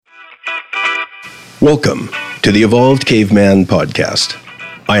Welcome to the Evolved Caveman Podcast.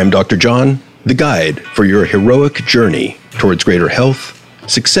 I am Dr. John, the guide for your heroic journey towards greater health,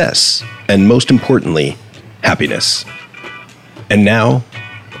 success, and most importantly, happiness. And now,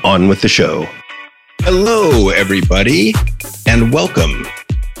 on with the show. Hello, everybody, and welcome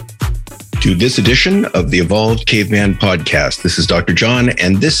to this edition of the Evolved Caveman Podcast. This is Dr. John,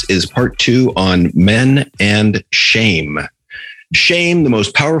 and this is part 2 on men and shame. Shame, the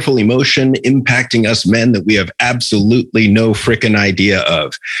most powerful emotion impacting us men that we have absolutely no frickin' idea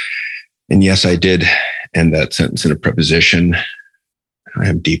of. And yes, I did end that sentence in a preposition. I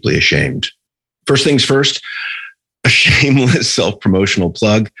am deeply ashamed. First things first, a shameless self-promotional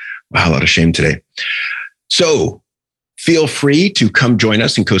plug. Wow, a lot of shame today. So feel free to come join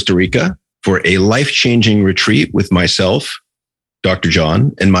us in Costa Rica for a life-changing retreat with myself, Dr.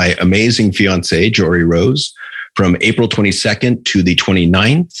 John, and my amazing fiancée, Jory Rose, from April 22nd to the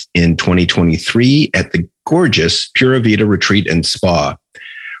 29th in 2023 at the gorgeous Pura Vida Retreat and Spa,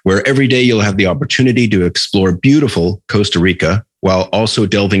 where every day you'll have the opportunity to explore beautiful Costa Rica while also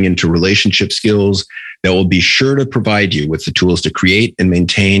delving into relationship skills that will be sure to provide you with the tools to create and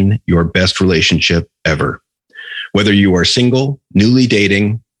maintain your best relationship ever. Whether you are single, newly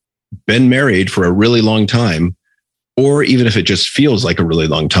dating, been married for a really long time, or even if it just feels like a really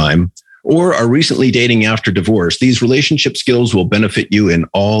long time, or are recently dating after divorce, these relationship skills will benefit you in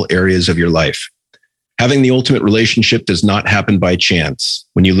all areas of your life. Having the ultimate relationship does not happen by chance.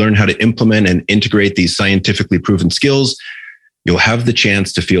 When you learn how to implement and integrate these scientifically proven skills, you'll have the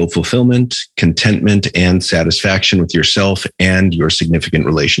chance to feel fulfillment, contentment, and satisfaction with yourself and your significant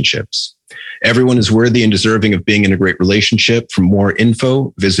relationships. Everyone is worthy and deserving of being in a great relationship. For more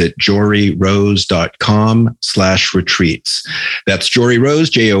info, visit joryrose.com/retreats. That's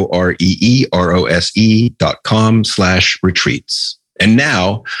joryrose, JOREEROSE.com/retreats. And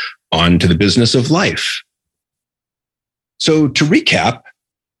now on to the business of life. So to recap,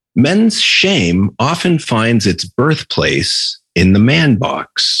 men's shame often finds its birthplace in the man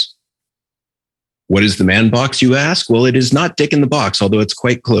box. What is the man box, you ask? Well, it is not Dick in the box, although it's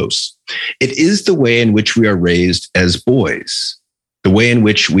quite close. It is the way in which we are raised as boys, the way in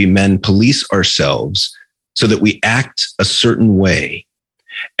which we men police ourselves so that we act a certain way,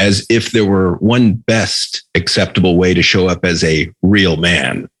 as if there were one best acceptable way to show up as a real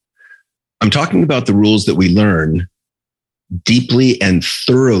man. I'm talking about the rules that we learn, deeply and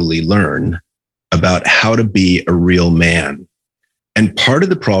thoroughly learn, about how to be a real man. And part of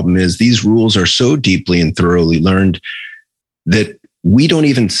the problem is these rules are so deeply and thoroughly learned that we don't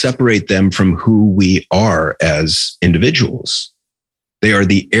even separate them from who we are as individuals. They are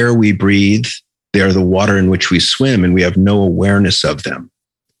the air we breathe. They are the water in which we swim, and we have no awareness of them.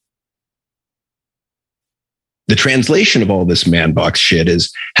 The translation of all this man box shit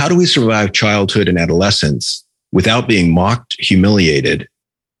is, how do we survive childhood and adolescence without being mocked, humiliated,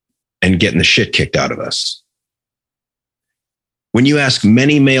 and getting the shit kicked out of us? When you ask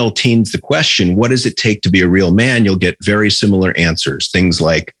many male teens the question, what does it take to be a real man? You'll get very similar answers. Things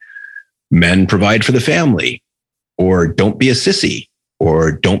like, men provide for the family, or don't be a sissy,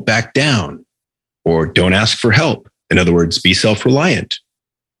 or don't back down, or don't ask for help. In other words, be self-reliant.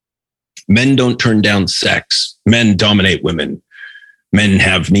 Men don't turn down sex. Men dominate women. Men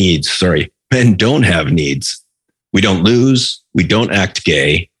have needs. Men don't have needs. We don't lose. We don't act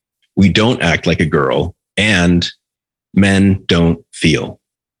gay. We don't act like a girl. And men don't feel.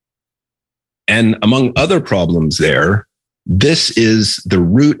 And among other problems there, this is the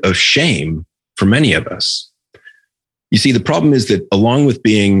root of shame for many of us. You see, the problem is that along with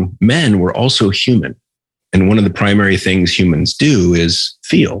being men, we're also human. And one of the primary things humans do is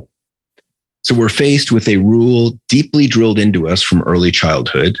feel. So we're faced with a rule deeply drilled into us from early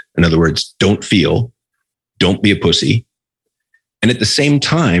childhood. In other words, don't feel, don't be a pussy. And at the same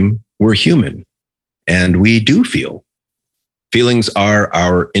time, we're human and we do feel. Feelings are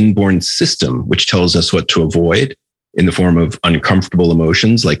our inborn system, which tells us what to avoid in the form of uncomfortable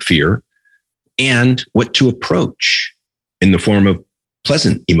emotions like fear, and what to approach in the form of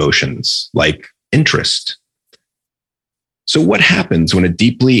pleasant emotions like interest. So what happens when a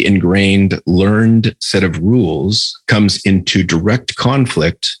deeply ingrained, learned set of rules comes into direct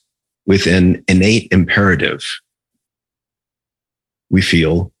conflict with an innate imperative? We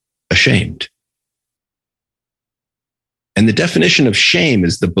feel ashamed. And the definition of shame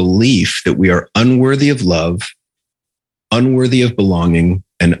is the belief that we are unworthy of love, unworthy of belonging,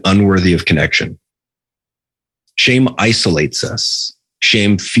 and unworthy of connection. Shame isolates us.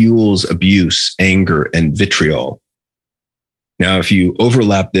 Shame fuels abuse, anger, and vitriol. Now, if you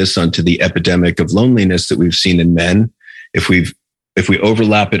overlap this onto the epidemic of loneliness that we've seen in men, if we've if we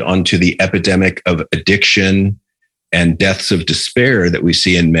overlap it onto the epidemic of addiction and deaths of despair that we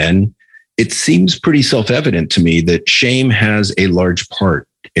see in men, it seems pretty self-evident to me that shame has a large part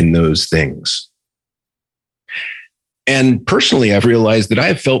in those things. And personally, I've realized that I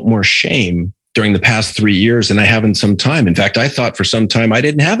have felt more shame during the past 3 years than I have in some time. In fact, I thought for some time I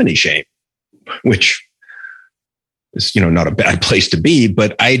didn't have any shame, which is, not a bad place to be,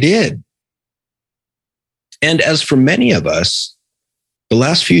 but I did. And as for many of us, the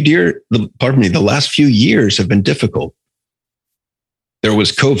last few years have been difficult. There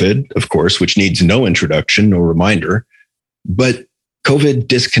was COVID, of course, which needs no introduction, no reminder, but COVID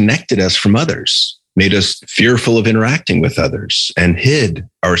disconnected us from others, made us fearful of interacting with others, and hid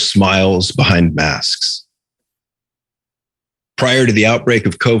our smiles behind masks. Prior to the outbreak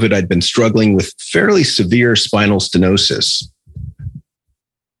of COVID, I'd been struggling with fairly severe spinal stenosis.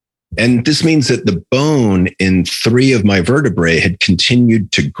 And this means that the bone in 3 of my vertebrae had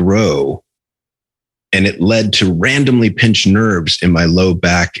continued to grow, and it led to randomly pinched nerves in my low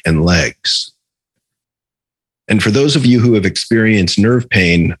back and legs. And for those of you who have experienced nerve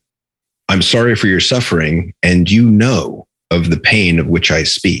pain, I'm sorry for your suffering, and you know of the pain of which I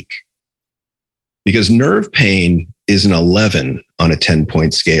speak. Because nerve pain is an 11 on a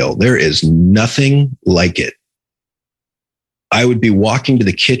 10-point scale. There is nothing like it. I would be walking to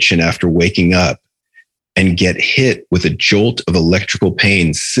the kitchen after waking up and get hit with a jolt of electrical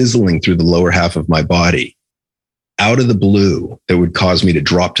pain sizzling through the lower half of my body out of the blue that would cause me to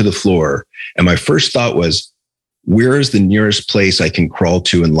drop to the floor. And my first thought was, where is the nearest place I can crawl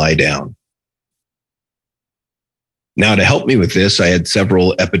to and lie down? Now, to help me with this, I had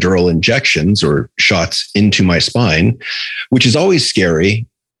several epidural injections or shots into my spine, which is always scary,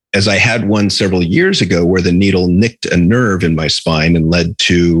 as I had one several years ago where the needle nicked a nerve in my spine and led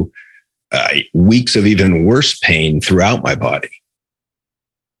to weeks of even worse pain throughout my body.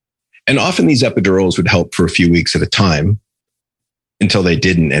 And often these epidurals would help for a few weeks at a time until they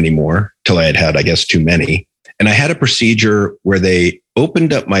didn't anymore, till I had, I guess, too many. And I had a procedure where they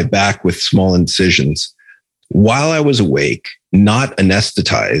opened up my back with small incisions while I was awake, not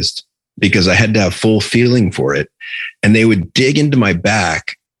anesthetized, because I had to have full feeling for it. And they would dig into my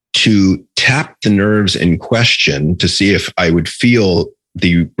back to tap the nerves in question to see if I would feel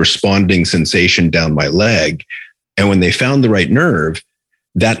the responding sensation down my leg. And when they found the right nerve,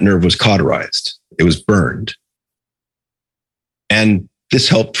 that nerve was cauterized. It was burned. And this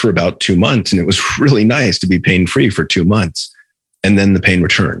helped for about 2 months. And it was really nice to be pain-free for 2 months. And then the pain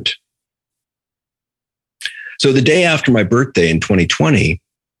returned. So the day after my birthday in 2020,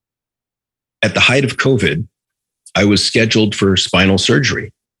 at the height of COVID, I was scheduled for spinal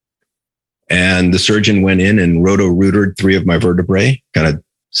surgery. And the surgeon went in and roto-rooted 3 of my vertebrae, kind of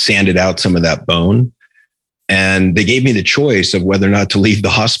sanded out some of that bone. And they gave me the choice of whether or not to leave the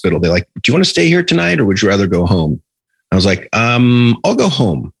hospital. They're like, do you want to stay here tonight or would you rather go home? I was like, I'll go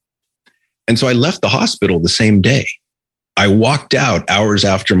home. And so I left the hospital the same day. I walked out hours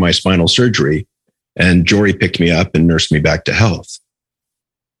after my spinal surgery, and Jory picked me up and nursed me back to health.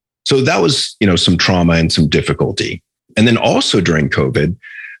 So that was, some trauma and some difficulty. And then also during COVID,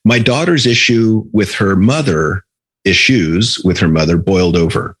 my daughter's issues with her mother boiled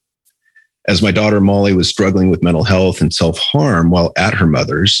over. As my daughter Molly was struggling with mental health and self-harm while at her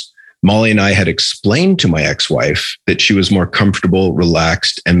mother's, Molly and I had explained to my ex-wife that she was more comfortable,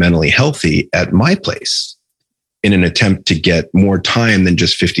 relaxed, and mentally healthy at my place in an attempt to get more time than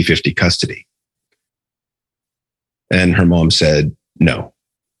just 50-50 custody. And her mom said, no.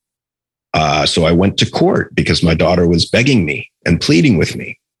 So I went to court because my daughter was begging me and pleading with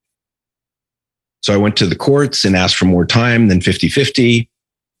me. So I went to the courts and asked for more time than 50-50.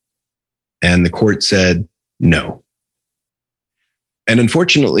 And the court said no. And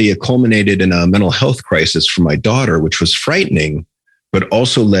unfortunately, it culminated in a mental health crisis for my daughter, which was frightening, but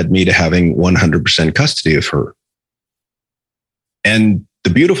also led me to having 100% custody of her. And the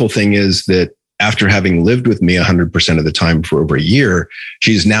beautiful thing is that after having lived with me 100% of the time for over a year,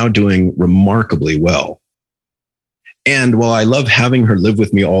 she's now doing remarkably well. And while I love having her live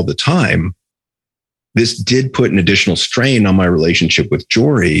with me all the time, this did put an additional strain on my relationship with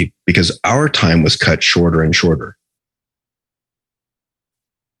Jory because our time was cut shorter and shorter.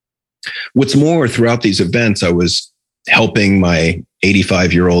 What's more, throughout these events, I was helping my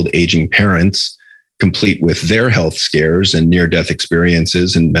 85-year-old aging parents complete with their health scares and near-death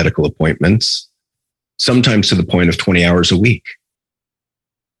experiences and medical appointments, sometimes to the point of 20 hours a week.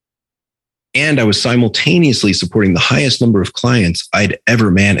 And I was simultaneously supporting the highest number of clients I'd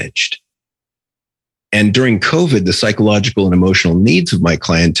ever managed. And during COVID, the psychological and emotional needs of my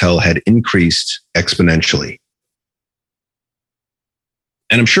clientele had increased exponentially.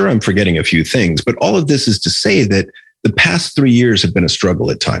 And I'm sure I'm forgetting a few things, but all of this is to say that the past 3 years have been a struggle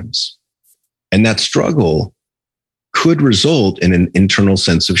at times. And that struggle could result in an internal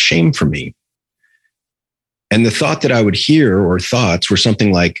sense of shame for me. And the thought that I would hear, or thoughts, were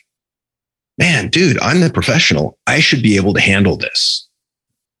something like, man, dude, I'm the professional. I should be able to handle this.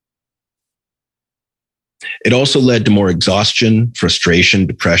 It also led to more exhaustion, frustration,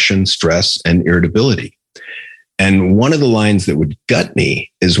 depression, stress, and irritability. And one of the lines that would gut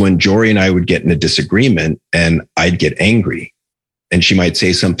me is when Jory and I would get in a disagreement and I'd get angry. And she might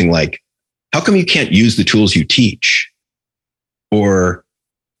say something like, how come you can't use the tools you teach? Or,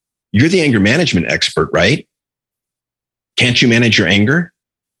 you're the anger management expert, right? Can't you manage your anger?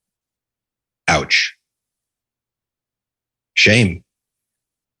 Ouch. Shame.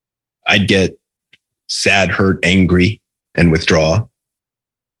 I'd get sad, hurt, angry, and withdraw.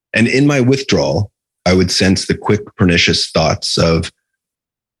 And in my withdrawal, I would sense the quick, pernicious thoughts of,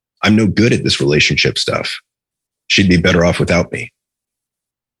 I'm no good at this relationship stuff. She'd be better off without me.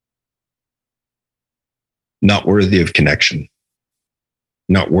 Not worthy of connection.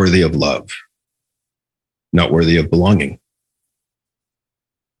 Not worthy of love. Not worthy of belonging.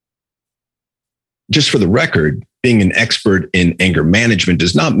 Just for the record, being an expert in anger management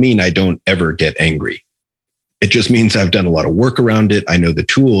does not mean I don't ever get angry. It just means I've done a lot of work around it. I know the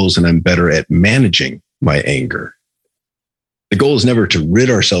tools and I'm better at managing my anger. The goal is never to rid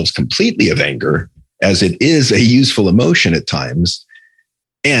ourselves completely of anger, as it is a useful emotion at times,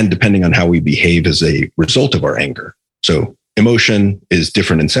 and depending on how we behave as a result of our anger. So emotion is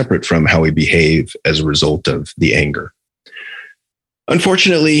different and separate from how we behave as a result of the anger.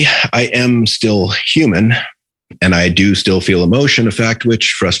 Unfortunately, I am still human, and I do still feel emotion, a fact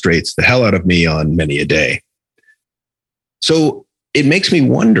which frustrates the hell out of me on many a day. So it makes me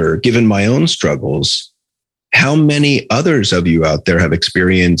wonder, given my own struggles, how many others of you out there have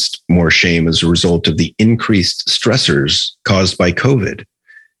experienced more shame as a result of the increased stressors caused by COVID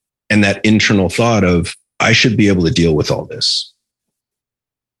and that internal thought of, I should be able to deal with all this.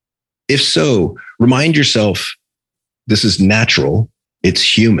 If so, remind yourself, this is natural, it's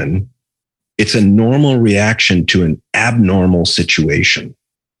human, it's a normal reaction to an abnormal situation.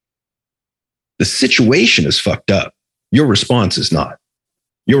 The situation is fucked up. Your response is not.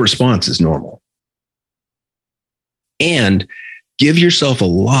 Your response is normal. And give yourself a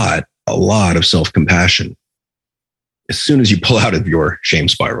lot of self-compassion as soon as you pull out of your shame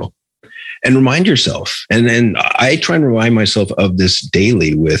spiral. And remind yourself, and I try and remind myself of this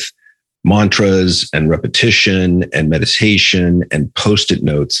daily with mantras and repetition and meditation and post-it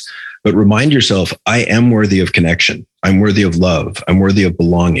notes. But remind yourself, I am worthy of connection. I'm worthy of love. I'm worthy of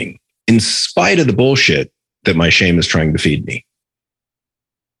belonging, in spite of the bullshit that my shame is trying to feed me.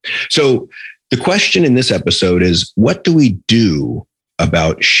 So the question in this episode is, what do we do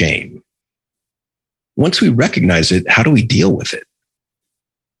about shame? Once we recognize it, how do we deal with it?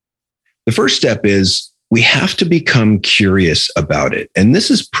 The first step is we have to become curious about it. And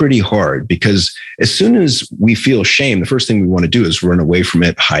this is pretty hard because as soon as we feel shame, the first thing we want to do is run away from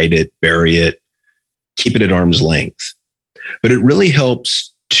it, hide it, bury it, keep it at arm's length. But it really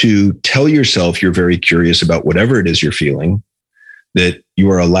helps to tell yourself you're very curious about whatever it is you're feeling, that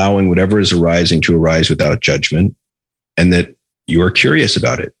you are allowing whatever is arising to arise without judgment, and that you are curious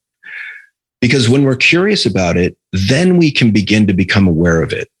about it. Because when we're curious about it, then we can begin to become aware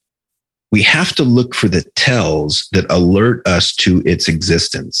of it. We have to look for the tells that alert us to its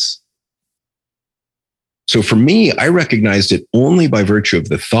existence. So for me, I recognized it only by virtue of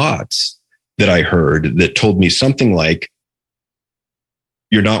the thoughts that I heard that told me something like,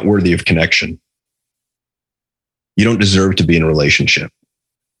 you're not worthy of connection. You don't deserve to be in a relationship.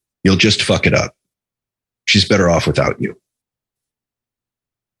 You'll just fuck it up. She's better off without you.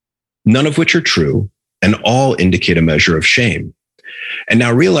 None of which are true, and all indicate a measure of shame. And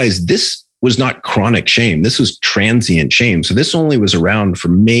now realize this was not chronic shame. This was transient shame. So this only was around for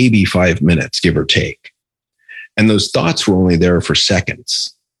maybe 5 minutes, give or take. And those thoughts were only there for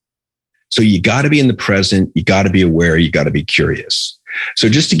seconds. So you got to be in the present. You got to be aware. You got to be curious. So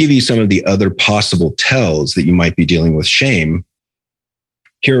just to give you some of the other possible tells that you might be dealing with shame,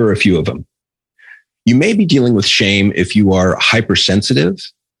 here are a few of them. You may be dealing with shame if you are hypersensitive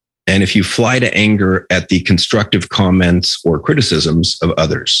and if you fly to anger at the constructive comments or criticisms of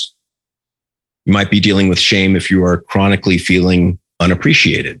others. You might be dealing with shame if you are chronically feeling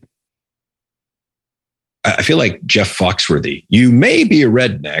unappreciated. I feel like Jeff Foxworthy. You may be a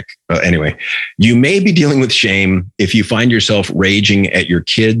redneck. Anyway, you may be dealing with shame if you find yourself raging at your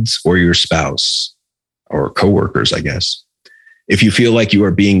kids or your spouse or coworkers, I guess. If you feel like you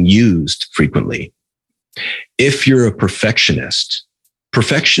are being used frequently. If you're a perfectionist.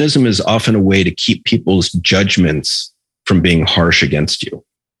 Perfectionism is often a way to keep people's judgments from being harsh against you.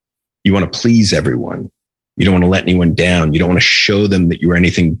 You want to please everyone. You don't want to let anyone down. You don't want to show them that you are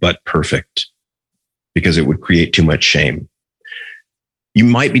anything but perfect because it would create too much shame. You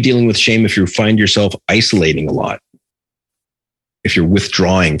might be dealing with shame if you find yourself isolating a lot, if you're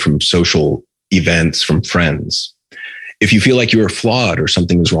withdrawing from social events, from friends, if you feel like you are flawed or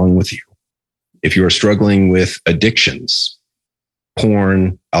something is wrong with you, if you are struggling with addictions,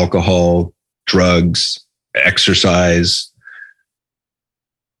 porn, alcohol, drugs, exercise.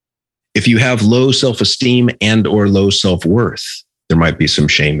 If you have low self-esteem and or low self-worth, there might be some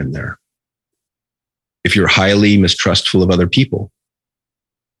shame in there. If you're highly mistrustful of other people,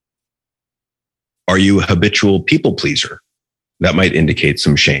 are you a habitual people pleaser? That might indicate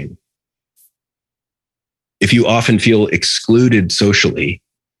some shame. If you often feel excluded socially,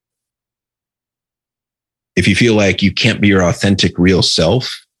 if you feel like you can't be your authentic, real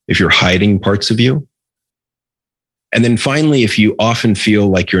self, if you're hiding parts of you. And then finally, if you often feel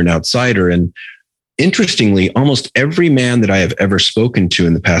like you're an outsider. And interestingly, almost every man that I have ever spoken to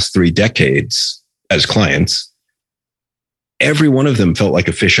in the past 3 decades as clients, every one of them felt like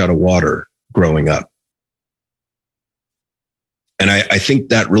a fish out of water growing up. And I think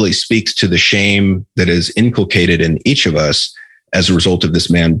that really speaks to the shame that is inculcated in each of us as a result of this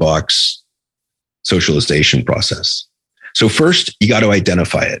man box socialization process. So first, you got to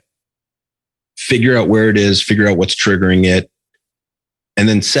identify it. Figure out where it is, figure out what's triggering it. And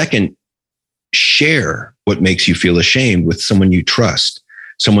then second, share what makes you feel ashamed with someone you trust,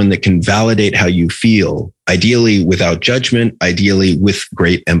 someone that can validate how you feel, ideally without judgment, ideally with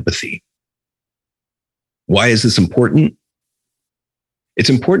great empathy. Why is this important? It's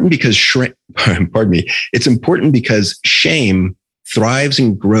important because it's important because shame thrives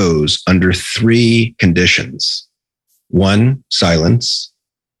and grows under 3 conditions. 1, silence.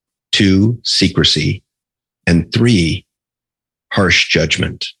 2, secrecy. And 3, harsh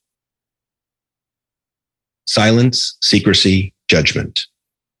judgment. Silence, secrecy, judgment.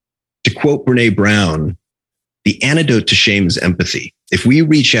 To quote Brené Brown, the antidote to shame is empathy. If we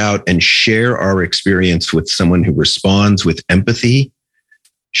reach out and share our experience with someone who responds with empathy,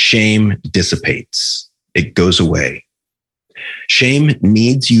 shame dissipates. It goes away. Shame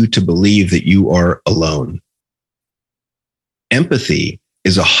needs you to believe that you are alone. Empathy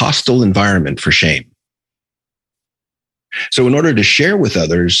is a hostile environment for shame. So in order to share with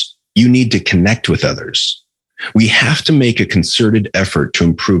others, you need to connect with others. We have to make a concerted effort to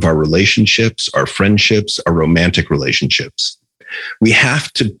improve our relationships, our friendships, our romantic relationships. We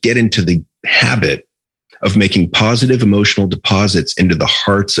have to get into the habit of making positive emotional deposits into the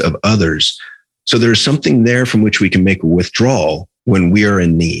hearts of others. So there's something there from which we can make a withdrawal when we are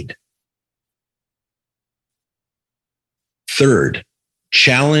in need. Third,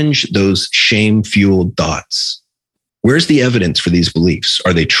 challenge those shame-fueled thoughts. Where's the evidence for these beliefs?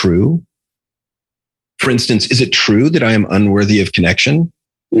 Are they true? For instance, is it true that I am unworthy of connection?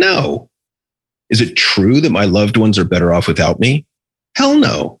 No. Is it true that my loved ones are better off without me? Hell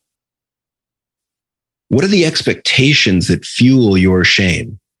no. What are the expectations that fuel your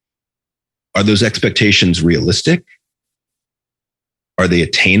shame? Are those expectations realistic? Are they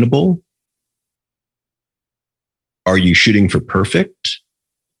attainable? Are you shooting for perfect?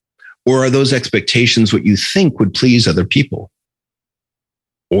 Or are those expectations what you think would please other people?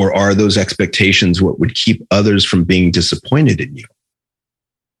 Or are those expectations what would keep others from being disappointed in you?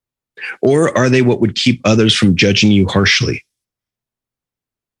 Or are they what would keep others from judging you harshly?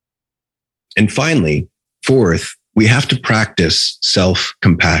 And finally, fourth, we have to practice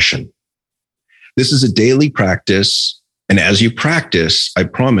self-compassion. This is a daily practice. And as you practice, I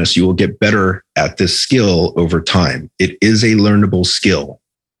promise you will get better at this skill over time. It is a learnable skill.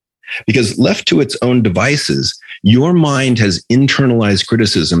 Because left to its own devices, your mind has internalized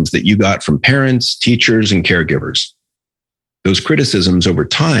criticisms that you got from parents, teachers, and caregivers. Those criticisms over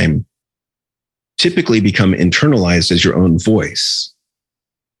time typically become internalized as your own voice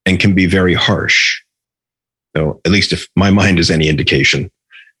and can be very harsh. So, at least if my mind is any indication.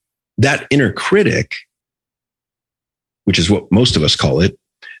 That inner critic, which is what most of us call it,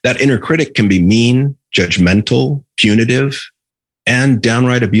 that inner critic can be mean, judgmental, punitive, and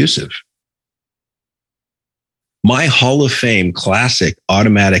downright abusive. My Hall of Fame classic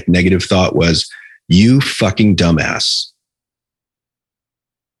automatic negative thought was, you fucking dumbass.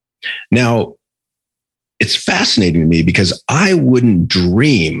 Now, it's fascinating to me because I wouldn't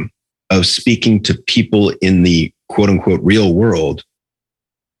dream of speaking to people in the quote unquote real world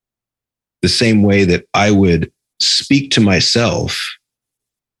the same way that I would speak to myself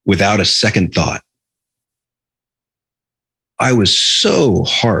without a second thought. I was so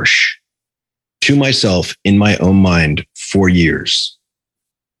harsh to myself in my own mind for years.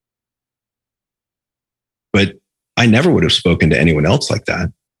 But I never would have spoken to anyone else like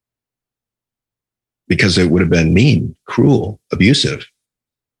that because it would have been mean, cruel, abusive.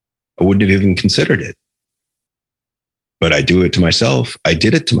 I wouldn't have even considered it. But I do it to myself. I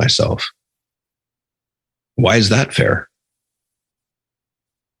did it to myself. Why is that fair?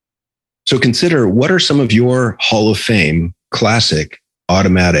 So consider, what are some of your Hall of Fame, classic,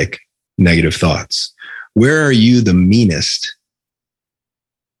 automatic, negative thoughts? Where are you the meanest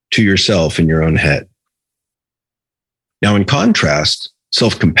to yourself in your own head? Now, in contrast,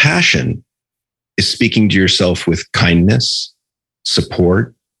 self-compassion is speaking to yourself with kindness,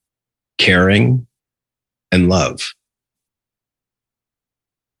 support, caring, and love.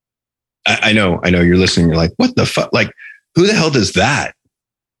 I know you're listening. You're like, what the fuck? Like, who the hell does that?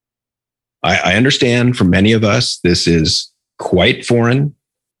 I understand for many of us, this is quite foreign,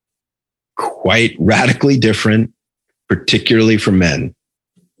 quite radically different, particularly for men.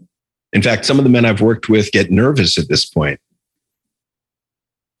 In fact, some of the men I've worked with get nervous at this point.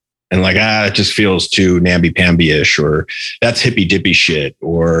 And like, it just feels too namby-pamby-ish, or that's hippy-dippy shit,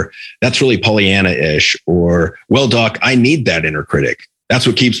 or that's really Pollyanna-ish, or, well, doc, I need that inner critic. That's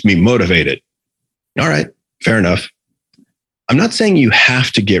what keeps me motivated. All right, fair enough. I'm not saying you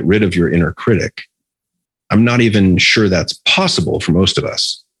have to get rid of your inner critic. I'm not even sure that's possible for most of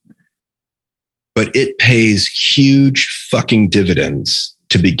us. But it pays huge fucking dividends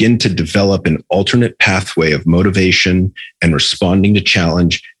to begin to develop an alternate pathway of motivation and responding to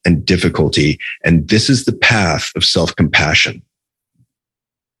challenge and difficulty. And this is the path of self-compassion.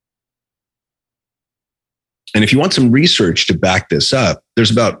 And if you want some research to back this up,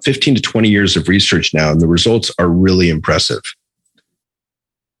 there's about 15 to 20 years of research now, and the results are really impressive.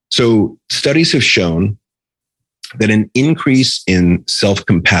 So studies have shown that an increase in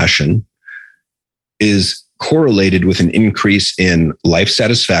self-compassion is correlated with an increase in life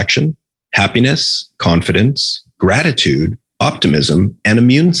satisfaction, happiness, confidence, gratitude, optimism, and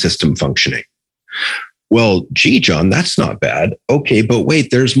immune system functioning. Well, gee, John, that's not bad. Okay, but wait,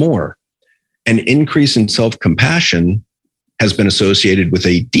 there's more. An increase in self-compassion has been associated with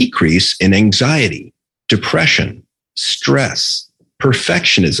a decrease in anxiety, depression, stress,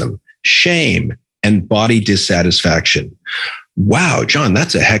 perfectionism, shame, and body dissatisfaction. Wow, John,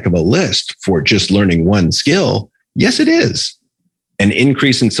 that's a heck of a list for just learning one skill. Yes, it is. An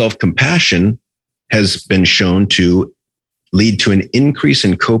increase in self-compassion has been shown to lead to an increase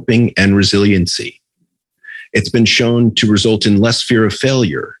in coping and resiliency. It's been shown to result in less fear of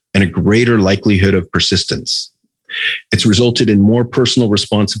failure and a greater likelihood of persistence. It's resulted in more personal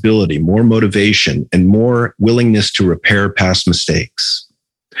responsibility, more motivation, and more willingness to repair past mistakes.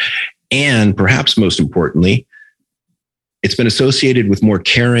 And perhaps most importantly, it's been associated with more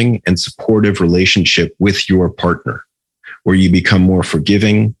caring and supportive relationship with your partner, where you become more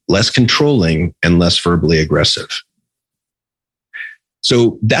forgiving, less controlling, and less verbally aggressive.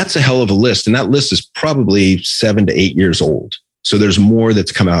 So that's a hell of a list. And that list is probably 7 to 8 years old. So there's more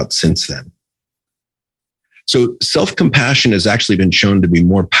that's come out since then. So self-compassion has actually been shown to be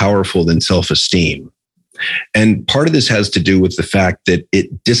more powerful than self-esteem. And part of this has to do with the fact that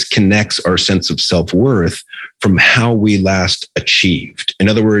it disconnects our sense of self-worth from how we last achieved. In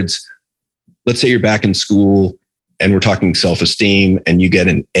other words, let's say you're back in school and we're talking self-esteem and you get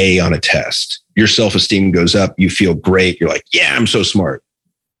an A on a test. Your self-esteem goes up. You feel great. You're like, yeah, I'm so smart.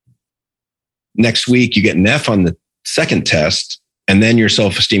 Next week, you get an F on the second test, and then your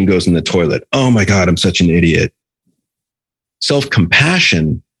self-esteem goes in the toilet. Oh my God, I'm such an idiot.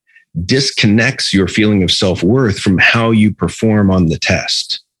 Self-compassion disconnects your feeling of self-worth from how you perform on the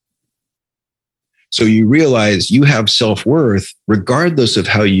test. So you realize you have self-worth regardless of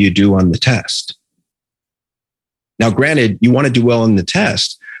how you do on the test. Now, granted, you want to do well on the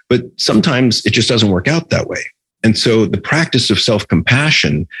test, but sometimes it just doesn't work out that way. And so the practice of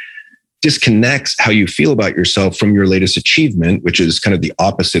self-compassion disconnects how you feel about yourself from your latest achievement, which is kind of the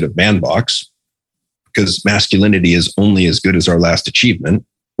opposite of man box, because masculinity is only as good as our last achievement.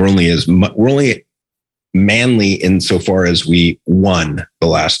 We're only manly insofar as we won the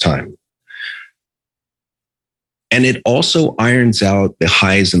last time. And it also irons out the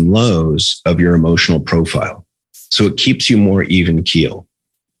highs and lows of your emotional profile. So it keeps you more even keel.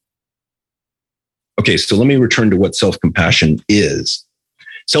 Okay, so let me return to what self-compassion is.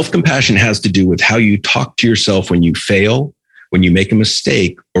 Self-compassion has to do with how you talk to yourself when you fail, when you make a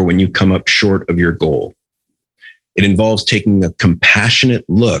mistake, or when you come up short of your goal. It involves taking a compassionate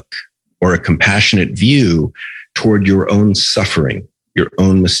look or a compassionate view toward your own suffering, your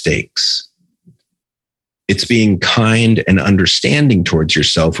own mistakes. It's being kind and understanding towards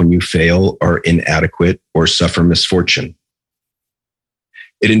yourself when you fail, are inadequate, or suffer misfortune.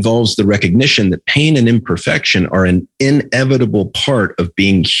 It involves the recognition that pain and imperfection are an inevitable part of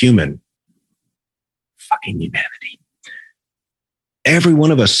being human. Fucking humanity. Every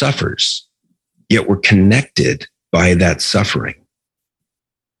one of us suffers, yet we're connected by that suffering.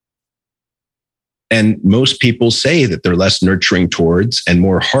 And most people say that they're less nurturing towards and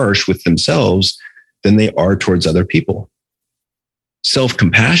more harsh with themselves than they are towards other people.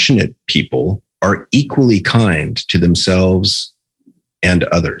 Self-compassionate people are equally kind to themselves and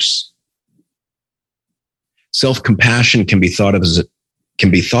others. Self-compassion can be thought of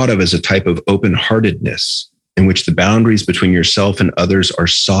as a type of open-heartedness in which the boundaries between yourself and others are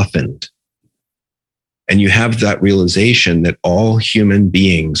softened. And you have that realization that all human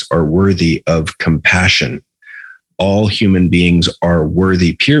beings are worthy of compassion. All human beings are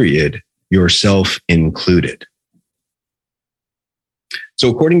worthy, period, yourself included. So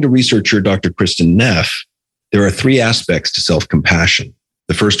according to researcher Dr. Kristen Neff, there are three aspects to self-compassion.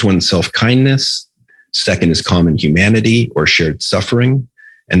 The first one is self-kindness. Second is common humanity or shared suffering.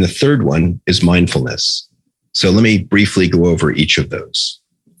 And the third one is mindfulness. So let me briefly go over each of those.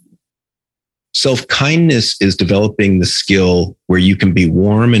 Self-kindness is developing the skill where you can be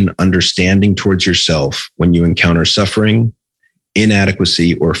warm and understanding towards yourself when you encounter suffering,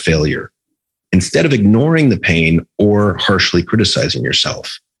 inadequacy, or failure, instead of ignoring the pain or harshly criticizing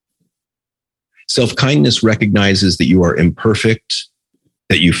yourself. Self-kindness recognizes that you are imperfect,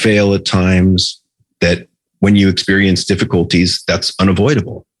 that you fail at times, that when you experience difficulties, that's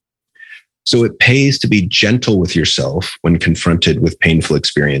unavoidable. So it pays to be gentle with yourself when confronted with painful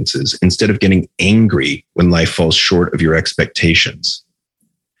experiences, instead of getting angry when life falls short of your expectations.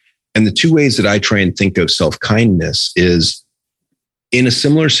 And the two ways that I try and think of self-kindness is, in a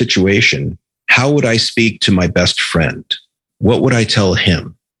similar situation, how would I speak to my best friend? What would I tell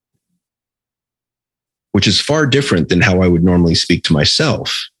him? Which is far different than how I would normally speak to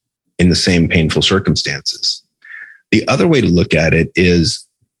myself in the same painful circumstances. The other way to look at it is,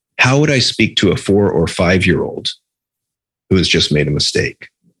 how would I speak to a 4 or 5-year-old who has just made a mistake?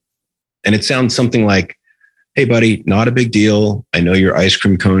 And it sounds something like, hey, buddy, not a big deal. I know your ice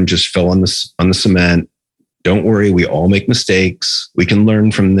cream cone just fell on the cement. Don't worry, we all make mistakes. We can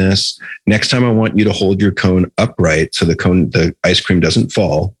learn from this. Next time I want you to hold your cone upright so the ice cream doesn't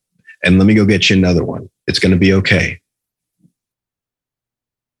fall. And let me go get you another one. It's going to be okay.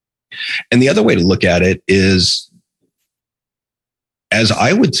 And the other way to look at it is, as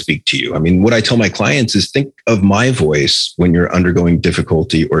I would speak to you. I mean, what I tell my clients is, think of my voice when you're undergoing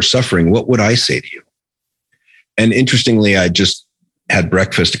difficulty or suffering. What would I say to you? And interestingly, I just had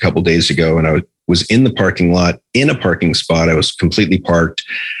breakfast a couple of days ago, and I was in the parking lot, in a parking spot. I was completely parked,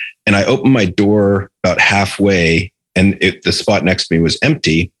 and I opened my door about halfway, and the spot next to me was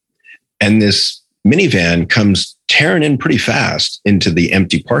empty. And this minivan comes tearing in pretty fast into the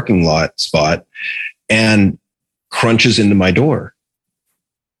empty parking lot spot and crunches into my door.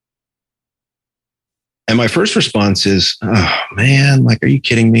 And my first response is, oh man, like, are you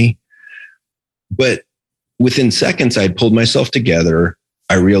kidding me? But within seconds, I pulled myself together.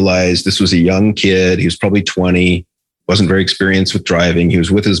 I realized this was a young kid. He was probably 20, wasn't very experienced with driving. He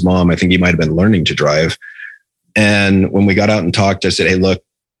was with his mom. I think he might have been learning to drive. And when we got out and talked, I said, hey, look,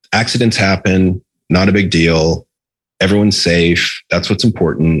 accidents happen, not a big deal. Everyone's safe. That's what's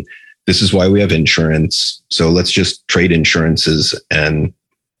important. This is why we have insurance. So let's just trade insurances and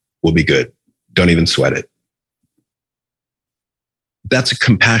we'll be good. Don't even sweat it. That's a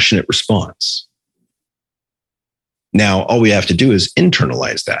compassionate response. Now, all we have to do is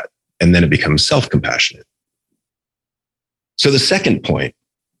internalize that, and then it becomes self-compassionate. So the second point,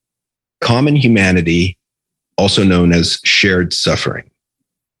 common humanity, also known as shared suffering.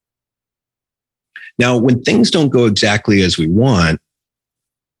 Now, when things don't go exactly as we want,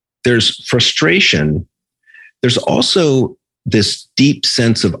 there's frustration. There's also this deep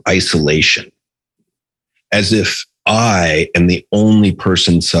sense of isolation, as if I am the only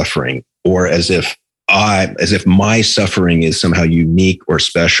person suffering, or as if my suffering is somehow unique or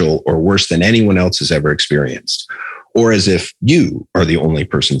special or worse than anyone else has ever experienced, or as if you are the only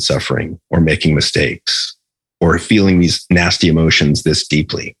person suffering or making mistakes or feeling these nasty emotions this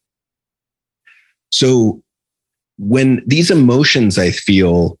deeply. So when these emotions, I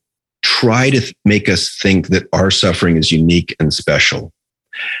feel, try to make us think that our suffering is unique and special.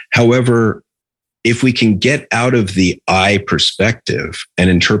 However, if we can get out of the I perspective and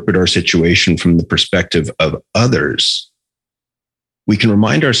interpret our situation from the perspective of others, we can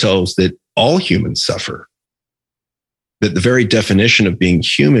remind ourselves that all humans suffer. that the very definition of being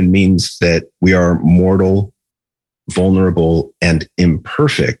human means that we are mortal, vulnerable, and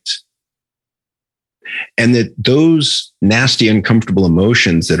imperfect. And that those nasty, uncomfortable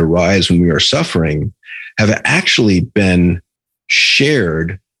emotions that arise when we are suffering have actually been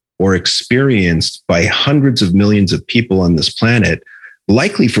shared or experienced by hundreds of millions of people on this planet,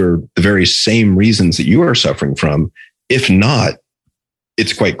 likely for the very same reasons that you are suffering from. If not,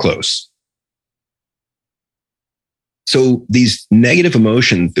 it's quite close. So these negative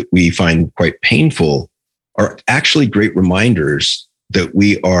emotions that we find quite painful are actually great reminders that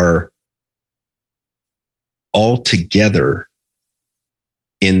we are all together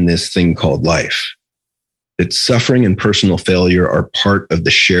in this thing called life. That suffering and personal failure are part of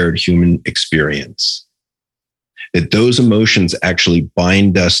the shared human experience. That those emotions actually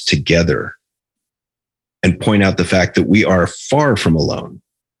bind us together and point out the fact that we are far from alone.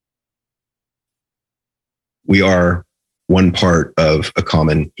 We are one part of a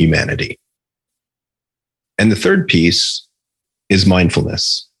common humanity. And the third piece is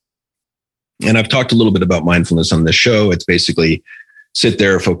mindfulness. And I've talked a little bit about mindfulness on this show. It's basically sit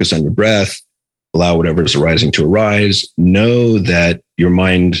there, focus on your breath, allow whatever is arising to arise. Know that your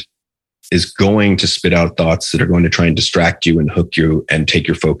mind is going to spit out thoughts that are going to try and distract you and hook you and take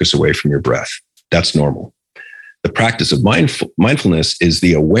your focus away from your breath. That's normal. The practice of mindfulness is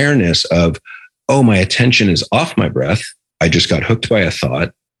the awareness of, oh, my attention is off my breath. I just got hooked by a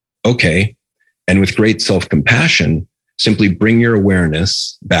thought. Okay. And with great self-compassion, simply bring your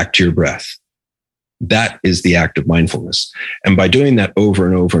awareness back to your breath. That is the act of mindfulness. And by doing that over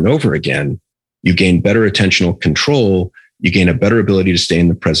and over and over again, you gain better attentional control. You gain a better ability to stay in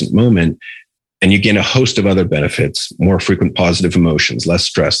the present moment. And you gain a host of other benefits, more frequent positive emotions, less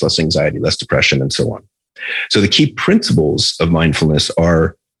stress, less anxiety, less depression, and so on. So the key principles of mindfulness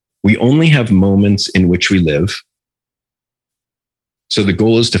are we only have moments in which we live. So the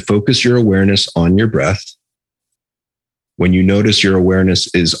goal is to focus your awareness on your breath. When you notice your awareness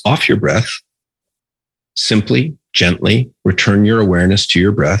is off your breath, simply, gently return your awareness to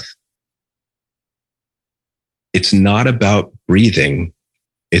your breath. It's not about breathing.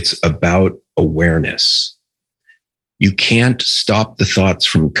 It's about awareness. You can't stop the thoughts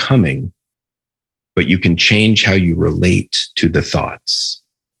from coming, but you can change how you relate to the thoughts.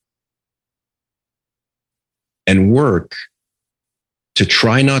 And work to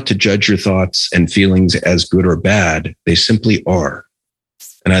try not to judge your thoughts and feelings as good or bad. They simply are.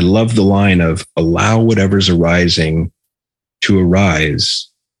 And I love the line of allow whatever's arising to arise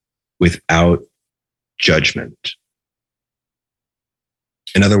without judgment.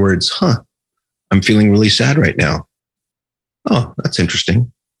 In other words, I'm feeling really sad right now. Oh, that's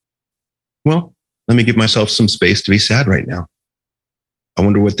interesting. Well, let me give myself some space to be sad right now. I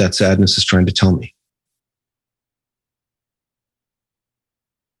wonder what that sadness is trying to tell me.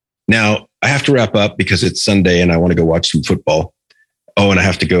 Now, I have to wrap up because it's Sunday and I want to go watch some football. Oh, and I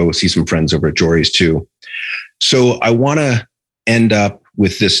have to go see some friends over at Jory's too. So I want to end up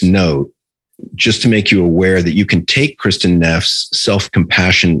with this note just to make you aware that you can take Kristin Neff's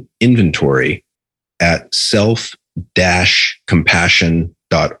self-compassion inventory at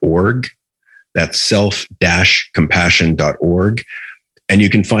self-compassion.org. That's self-compassion.org. And you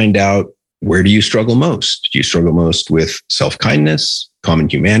can find out, where do you struggle most? Do you struggle most with self-kindness, common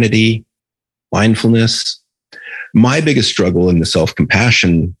humanity, mindfulness? My biggest struggle in the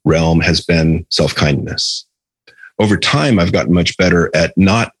self-compassion realm has been self-kindness. Over time, I've gotten much better at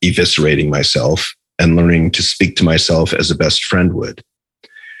not eviscerating myself and learning to speak to myself as a best friend would.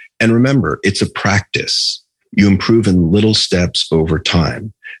 And remember, it's a practice. You improve in little steps over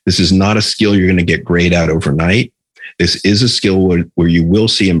time. This is not a skill you're going to get great at overnight. This is a skill where you will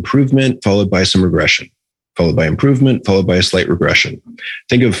see improvement followed by some regression, followed by improvement, followed by a slight regression.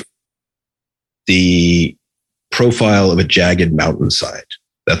 Think of the profile of a jagged mountainside.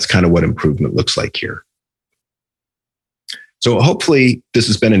 That's kind of what improvement looks like here. So hopefully this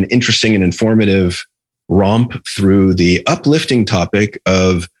has been an interesting and informative romp through the uplifting topic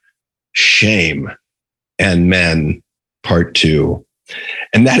of shame and men, part 2.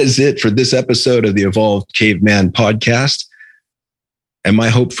 And that is it for this episode of the Evolved Caveman podcast. And my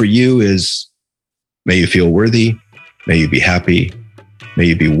hope for you is, may you feel worthy, may you be happy, may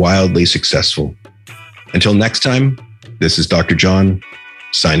you be wildly successful. Until next time, this is Dr. John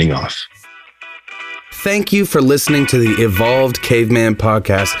signing off. Thank you for listening to the Evolved Caveman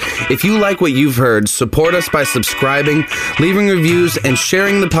podcast. If you like what you've heard, support us by subscribing, leaving reviews, and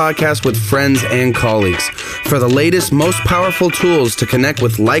sharing the podcast with friends and colleagues. For the latest, most powerful tools to connect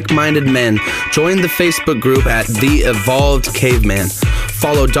with like-minded men, join the Facebook group at The Evolved Caveman.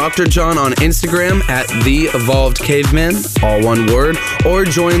 Follow Dr. John on Instagram at The Evolved Caveman, all one word, or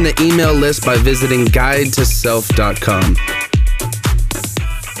join the email list by visiting guidetoself.com.